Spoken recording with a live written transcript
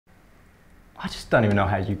I just don't even know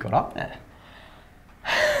how you got up there.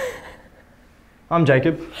 I'm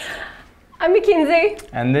Jacob. I'm Mackenzie.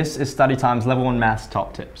 And this is StudyTime's Level 1 Maths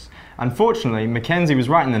Top Tips. Unfortunately, Mackenzie was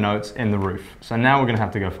writing the notes in the roof, so now we're going to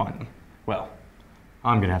have to go find them. Well,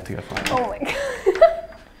 I'm going to have to go find them. Oh my god.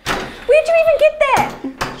 Where'd you even get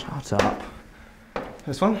that? Shut up.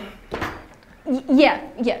 This one? Yeah,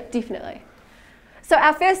 definitely. So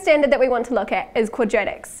our first standard that we want to look at is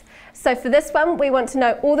quadratics. So for this one, we want to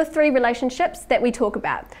know all the three relationships that we talk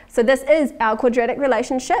about. So this is our quadratic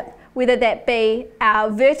relationship, whether that be our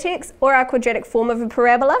vertex or our quadratic form of a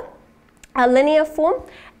parabola, our linear form,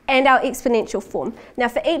 and our exponential form. Now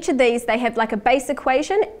for each of these, they have like a base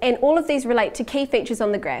equation, and all of these relate to key features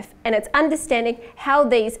on the graph, and it's understanding how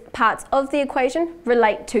these parts of the equation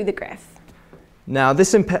relate to the graph. Now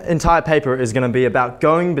this entire paper is going to be about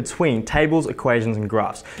going between tables, equations and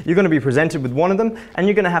graphs. You're going to be presented with one of them and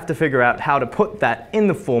you're going to have to figure out how to put that in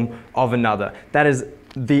the form of another. That is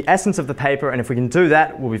the essence of the paper, and if we can do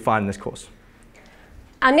that, we'll be fine in this course.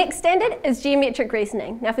 Our next standard is geometric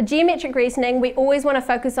reasoning. Now for geometric reasoning, we always want to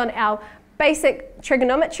focus on our basic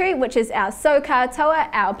trigonometry, which is our SOHCAHTOA,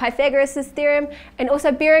 our Pythagoras' theorem, and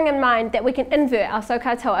also bearing in mind that we can invert our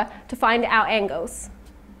SOHCAHTOA to find our angles.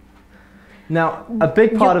 Now, a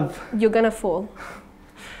big part of... You're going to fall.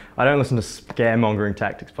 I don't listen to scaremongering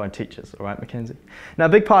tactics by teachers, all right, Mackenzie? Now, a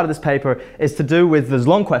big part of this paper is to do with those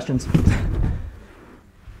long questions,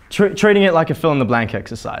 treating it like a fill-in-the-blank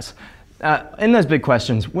exercise. In those big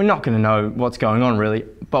questions, we're not going to know what's going on, really,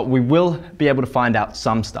 but we will be able to find out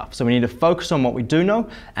some stuff. So we need to focus on what we do know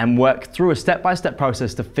and work through a step-by-step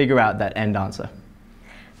process to figure out that end answer.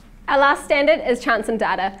 Our last standard is chance and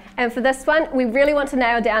data, and for this one we really want to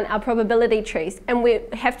nail down our probability trees, and we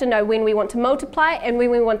have to know when we want to multiply and when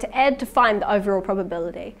we want to add to find the overall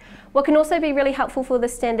probability. What can also be really helpful for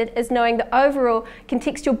this standard is knowing the overall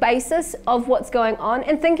contextual basis of what's going on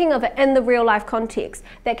and thinking of it in the real life context.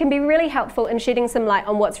 That can be really helpful in shedding some light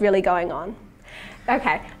on what's really going on.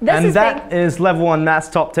 Okay, that is Level 1 Maths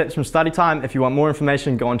Top Tips from StudyTime. If you want more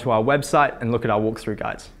information, go onto our website and look at our walkthrough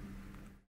guides.